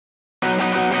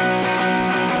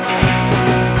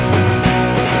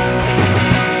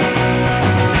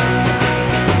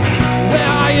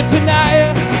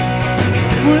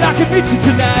Well, I can meet you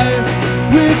tonight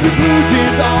with your blue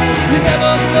jeans on. You never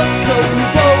look so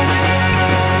bold.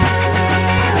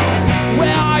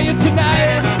 Where are you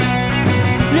tonight?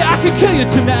 Yeah, I can kill you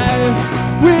tonight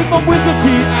with my wisdom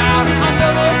teeth out. I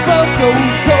never felt so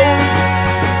cold.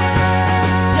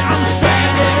 Yeah, I'm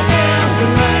stranded in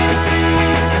the land.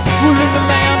 We're in the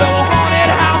land of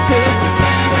haunted houses.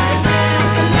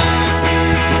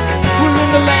 We're in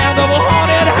the land of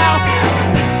haunted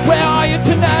houses. Where are you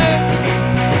tonight?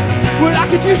 Well, I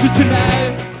could use you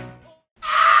tonight.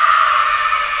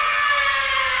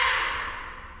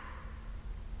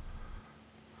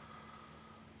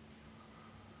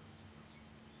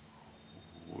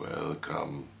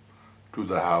 Welcome to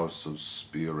the House of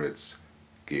Spirits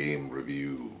game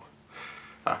review.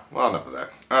 Well, enough of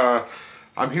that.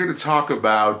 I'm here to talk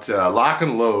about Lock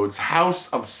and Load's House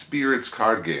of Spirits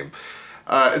card game.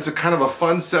 It's a kind of a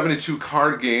fun 72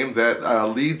 card game that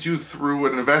leads you through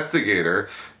an investigator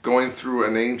going through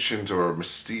an ancient or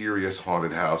mysterious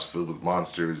haunted house filled with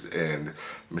monsters and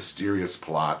mysterious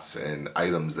plots and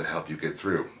items that help you get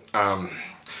through.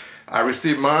 I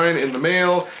received mine in the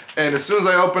mail, and as soon as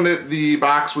I opened it, the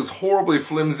box was horribly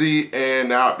flimsy, and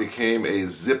now it became a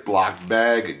Ziploc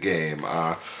bag game.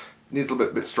 Needs a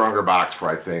little bit stronger box for,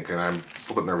 I think, and I'm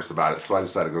still a bit nervous about it, so I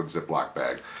decided to go to Ziploc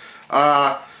bag.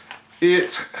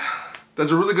 It does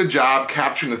a really good job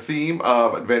capturing the theme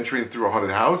of adventuring through a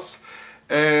haunted house,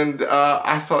 and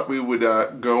I thought we would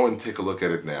go and take a look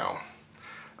at it now.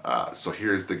 So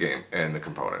here's the game and the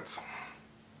components.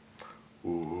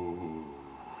 Ooh.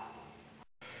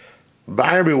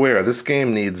 Buyer beware, this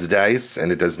game needs dice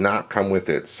and it does not come with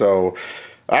it, so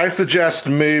I suggest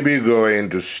maybe going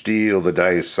to steal the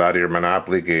dice out of your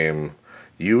Monopoly game.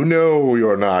 You know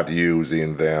you're not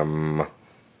using them.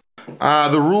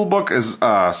 The rule book is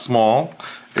small.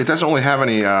 It doesn't really have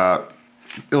any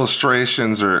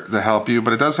illustrations or to help you,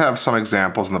 but it does have some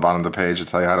examples in the bottom of the page to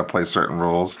tell you how to play certain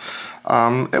rules.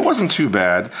 It wasn't too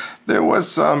bad. There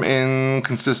was some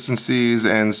inconsistencies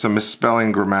and some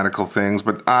misspelling grammatical things,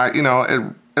 but you know,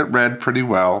 it read pretty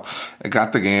well. It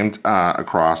got the game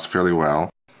across fairly well.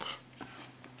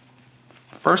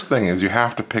 First thing is you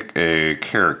have to pick a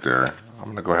character. I'm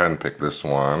going to go ahead and pick this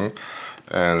one,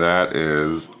 and that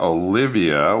is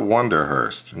Olivia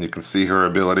Wonderhurst. And you can see her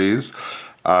abilities.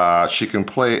 She can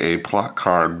play a plot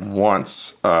card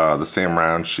once the same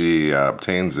round she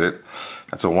obtains it.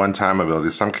 That's a one-time ability.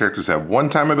 Some characters have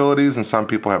one-time abilities and some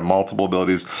people have multiple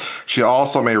abilities. She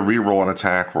also may re-roll an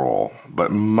attack roll,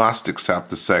 but must accept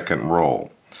the second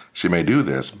roll. She may do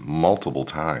this multiple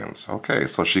times. Okay,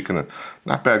 so she can,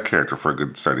 not bad character for a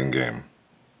good starting game.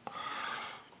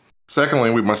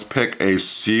 Secondly, we must pick a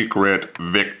secret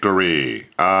victory.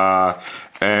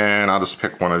 And I'll just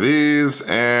pick one of these,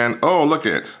 and oh, look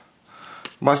it.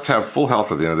 Must have full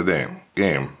health at the end of the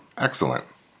game. Excellent.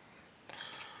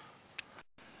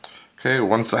 Okay,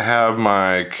 once I have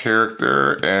my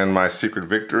character and my secret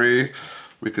victory,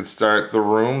 we could start the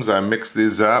rooms. I mix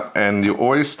these up, and you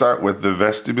always start with the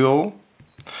vestibule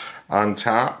on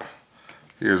top.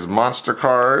 Here's monster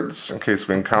cards, in case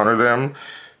we encounter them.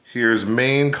 Here's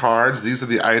main cards. These are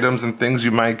the items and things you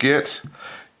might get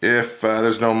if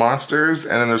there's no monsters.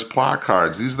 And then there's plot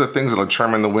cards. These are the things that will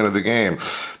determine the win of the game.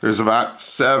 There's about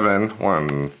 7.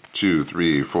 1, 2,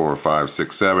 3, 4, 5,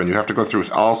 6, 7. You have to go through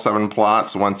all 7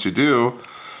 plots. Once you do,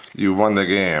 you won the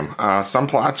game. Some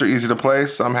plots are easy to play.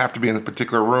 Some have to be in a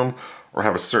particular room or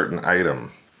have a certain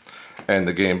item. And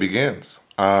the game begins.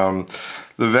 The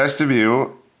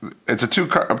vestibule, it's a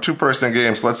two-person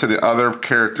game, so let's say the other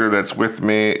character that's with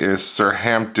me is Sir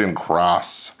Hampton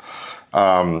Cross.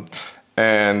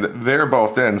 And they're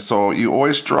both in, so you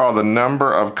always draw the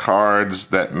number of cards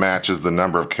that matches the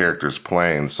number of characters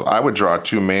playing. So I would draw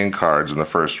 2 main cards in the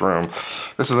first room.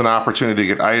 This is an opportunity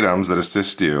to get items that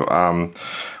assist you.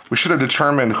 We should have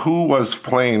determined who was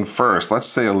playing first. Let's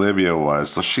say Olivia was,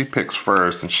 so she picks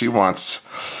first, and she wants,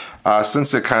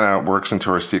 since it kind of works into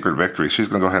her secret victory, she's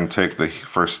going to go ahead and take the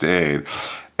first aid.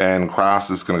 And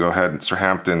Cross is going to go ahead, Sir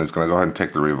Hampton is going to go ahead and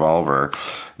take the revolver.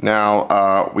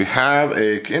 Now, we have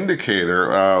an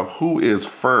indicator who is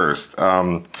first.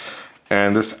 And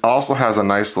this also has a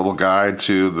nice little guide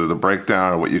to the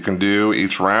breakdown of what you can do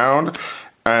each round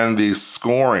and the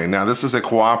scoring. Now, this is a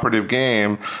cooperative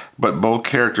game, but both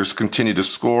characters continue to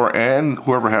score, and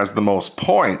whoever has the most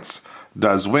points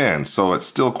does win. So it's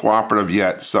still cooperative,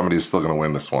 yet somebody's still going to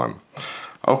win this one.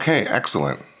 Okay,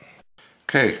 excellent.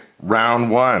 Okay, round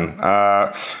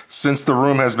 1. Since the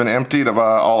room has been emptied of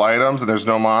all items and there's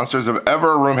no monsters, if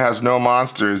ever a room has no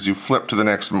monsters, you flip to the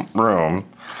next room.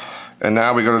 And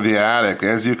now we go to the attic.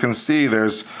 As you can see,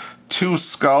 there's 2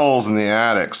 skulls in the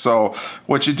attic. So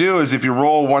what you do is if you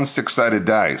roll 1 6-sided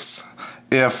dice,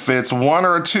 if it's 1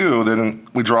 or a 2, then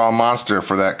we draw a monster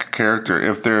for that character.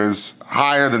 If there's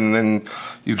higher, then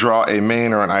you draw a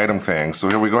main or an item thing. So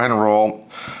here we go ahead and roll.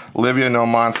 Livia, no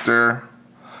monster,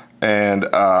 and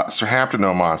Sir Hampton,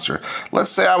 no monster. Let's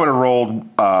say I would have rolled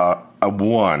a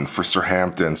 1 for Sir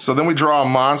Hampton. So then we draw a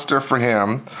monster for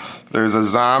him. There's a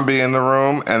zombie in the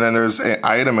room, and then there's an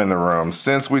item in the room.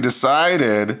 Since we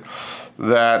decided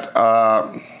that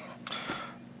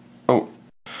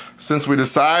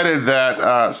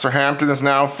Sir Hampton is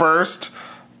now first,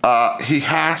 he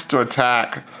has to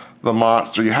attack the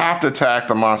monster. You have to attack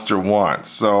the monster once.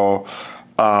 So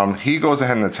he goes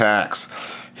ahead and attacks.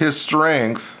 His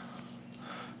strength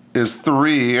is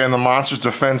 3, and the monster's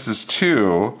defense is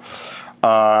 2.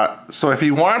 So if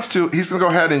he wants to, he's going to go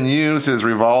ahead and use his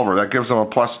revolver. That gives him a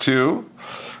 +2.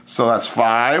 So that's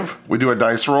 5. We do a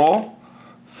dice roll.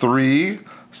 3.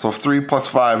 So 3 plus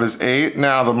 5 is 8.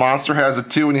 Now the monster has a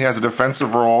 2 and he has a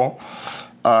defensive roll.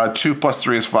 2 plus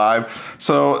 3 is 5.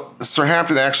 So Sir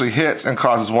Hampton actually hits and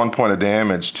causes 1 point of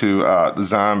damage to the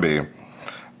zombie.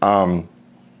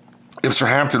 If Sir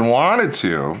Hampton wanted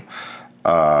to,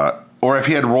 or if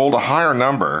he had rolled a higher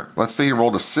number, let's say he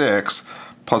rolled a 6,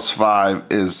 plus 5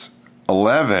 is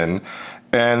 11,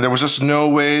 and there was just no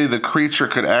way the creature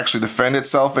could actually defend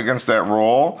itself against that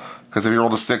roll, because if he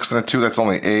rolled a 6 and a 2, that's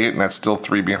only 8, and that's still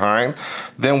 3 behind,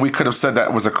 then we could have said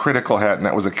that was a critical hit, and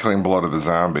that was a killing blow to the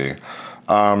zombie.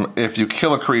 If you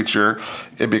kill a creature,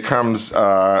 it becomes,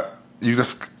 you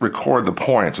just record the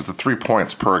points. It's 3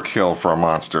 points per kill for a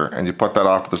monster, and you put that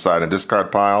off to the side and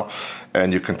discard pile,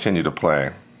 and you continue to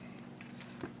play.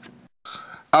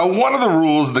 One of the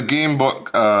rules the game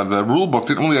book, the rule book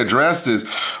didn't really address is,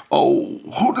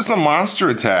 who does the monster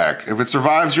attack? If it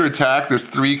survives your attack, there's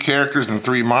 3 characters and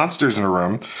 3 monsters in a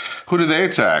room. Who do they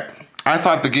attack? I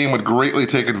thought the game would greatly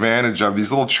take advantage of these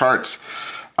little charts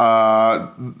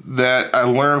that I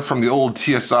learned from the old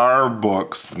TSR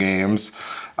books games.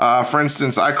 For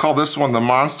instance, I call this one the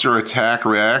Monster Attack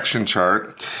Reaction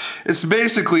Chart. It's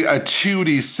basically a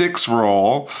 2d6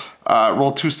 roll.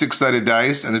 Roll 2 6-sided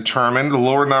dice and determine the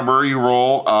lower number you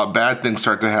roll, bad things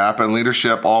start to happen.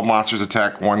 Leadership, all monsters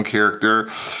attack 1 character.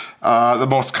 The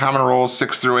most common rolls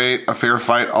 6 through 8, a fair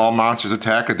fight, all monsters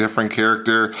attack a different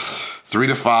character. 3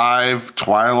 to 5,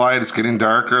 Twilight, it's getting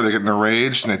darker, they get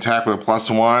enraged and they attack with a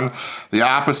 +1. The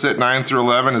opposite, 9 through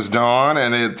 11, is Dawn,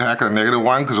 and they attack at a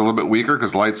 -1 because they're a little bit weaker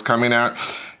because light's coming out.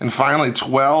 And finally,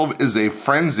 12 is a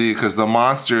Frenzy because the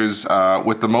monsters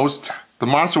the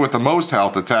monster with the most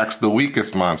health attacks the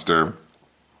weakest monster.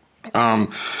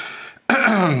 And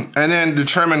then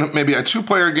determine maybe a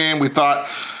 2-player game. We thought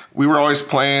we were always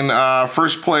playing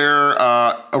first player,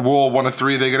 a roll 1 to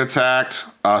 3, they get attacked.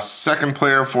 Second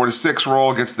player, 4 to 6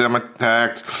 roll gets them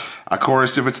attacked. Of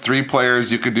course, if it's 3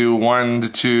 players, you could do 1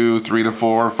 to 2, 3 to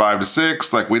 4, 5 to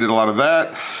 6, like we did a lot of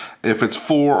that. If it's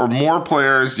 4 or more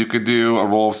players, you could do a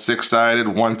roll of 6-sided,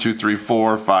 1, 2, 3,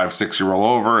 4, 5, 6, you roll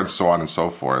over, and so on and so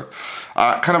forth.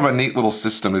 Kind of a neat little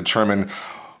system to determine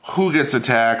who gets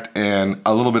attacked and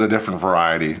a little bit of different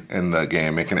variety in the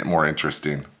game, making it more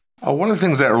interesting. One of the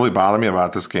things that really bothered me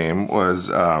about this game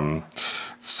was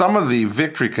some of the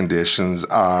victory conditions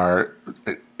are,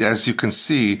 as you can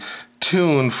see,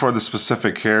 tuned for the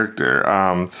specific character.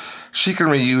 She can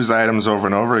reuse items over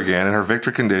and over again, and her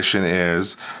victory condition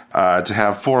is to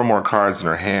have 4 or more cards in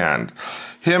her hand.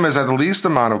 Him has had the least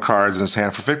amount of cards in his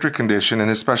hand for victory condition, and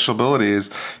his special ability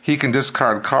is he can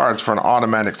discard cards for an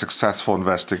automatic successful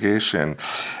investigation.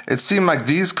 It seemed like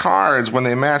these cards, when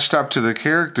they matched up to the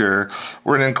character,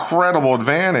 were an incredible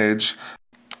advantage.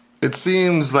 It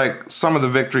seems like some of the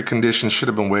victory conditions should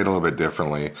have been weighted a little bit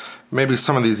differently. Maybe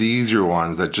some of these easier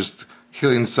ones that just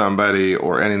healing somebody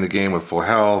or ending the game with full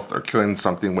health or killing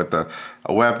something with a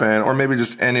weapon, or maybe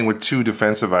just ending with 2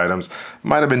 defensive items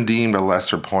might have been deemed a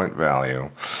lesser point value.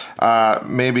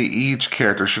 Maybe each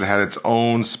character should have had its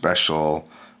own special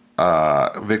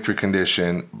victory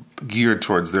condition geared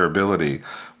towards their ability,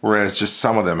 whereas just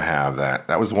some of them have that.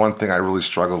 That was one thing I really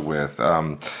struggled with.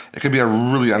 It could be a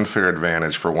really unfair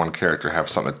advantage for one character to have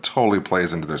something that totally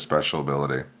plays into their special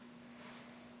ability.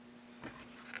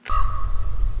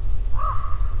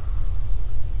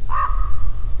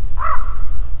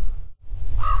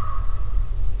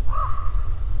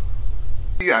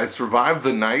 I survived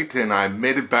the night and I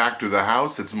made it back to the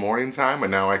house. It's morning time,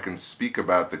 and now I can speak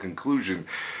about the conclusion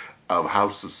of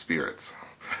House of Spirits.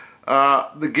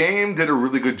 The game did a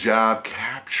really good job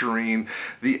capturing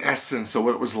the essence of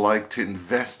what it was like to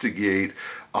investigate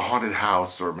a haunted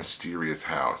house or a mysterious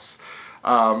house.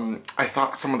 I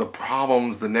thought some of the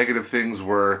problems, the negative things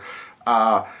were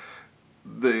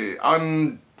the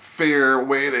unfair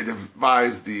way they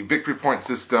devised the victory point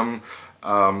system,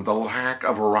 the lack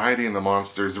of variety in the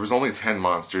monsters. There was only 10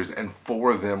 monsters and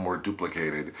 4 of them were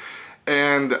duplicated.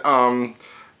 And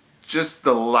just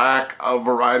the lack of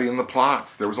variety in the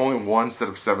plots. There was only one set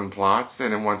of 7 plots,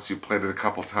 and then once you played it a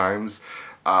couple times,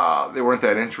 they weren't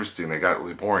that interesting. They got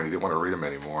really boring. You didn't want to read them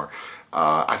anymore.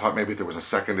 I thought maybe if there was a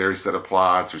secondary set of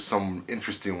plots or some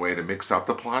interesting way to mix up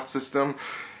the plot system,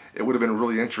 it would have been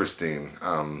really interesting,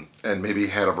 and maybe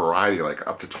had a variety, like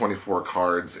up to 24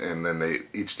 cards, and then they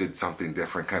each did something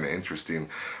different, kind of interesting.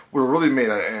 Would have really made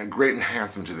a great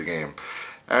enhancement to the game.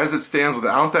 As it stands,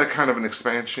 without that kind of an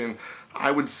expansion, I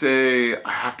would say I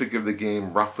have to give the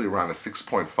game roughly around a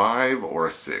 6.5 or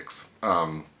a 6,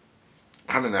 kind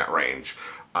of in that range.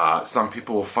 Some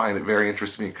people will find it very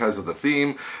interesting because of the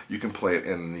theme. You can play it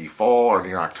in the fall or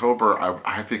near October.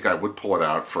 I think I would pull it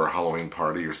out for a Halloween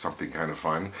party or something kind of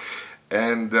fun.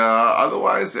 And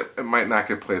otherwise, it might not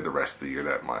get played the rest of the year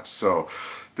that much. So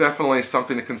definitely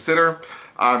something to consider.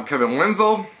 I'm Kevin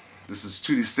Wenzel. This is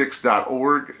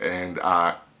 2d6.org, and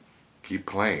keep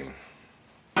playing.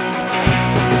 Where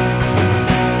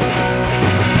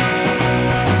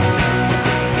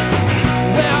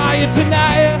are you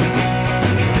tonight?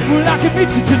 Well, I can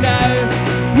meet you tonight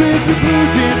with your blue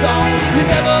jeans on. You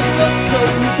never look so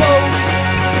bold.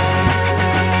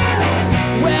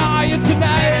 Where are you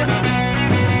tonight?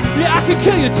 Yeah, I can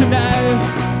kill you tonight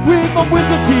with my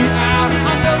wisdom teeth out.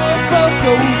 I never felt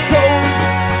so cold.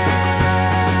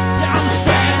 Yeah, I'm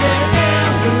stranded in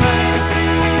the land.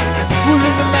 We're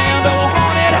in the land of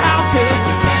haunted houses.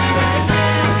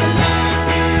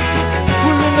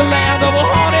 We're in the land of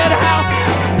haunted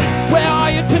houses. Where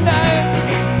are you tonight?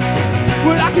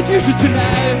 Well, I could use you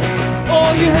tonight.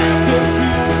 All you have to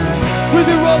do with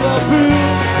your rubber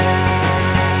boots.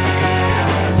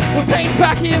 The pain's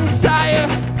back inside.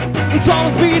 The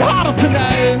drums beat harder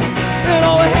tonight. And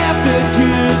all the half-dead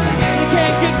kids, they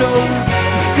can't get no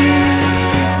sleep.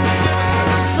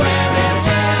 I'm stranded in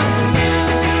the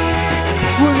land.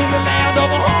 We're in the land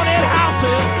of haunted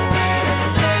houses.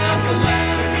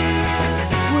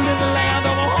 We're in the land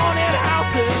of haunted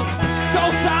houses.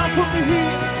 Ghost sound from the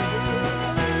heat.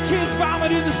 Kids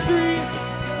vomit in the street,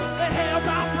 and hell's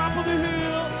on top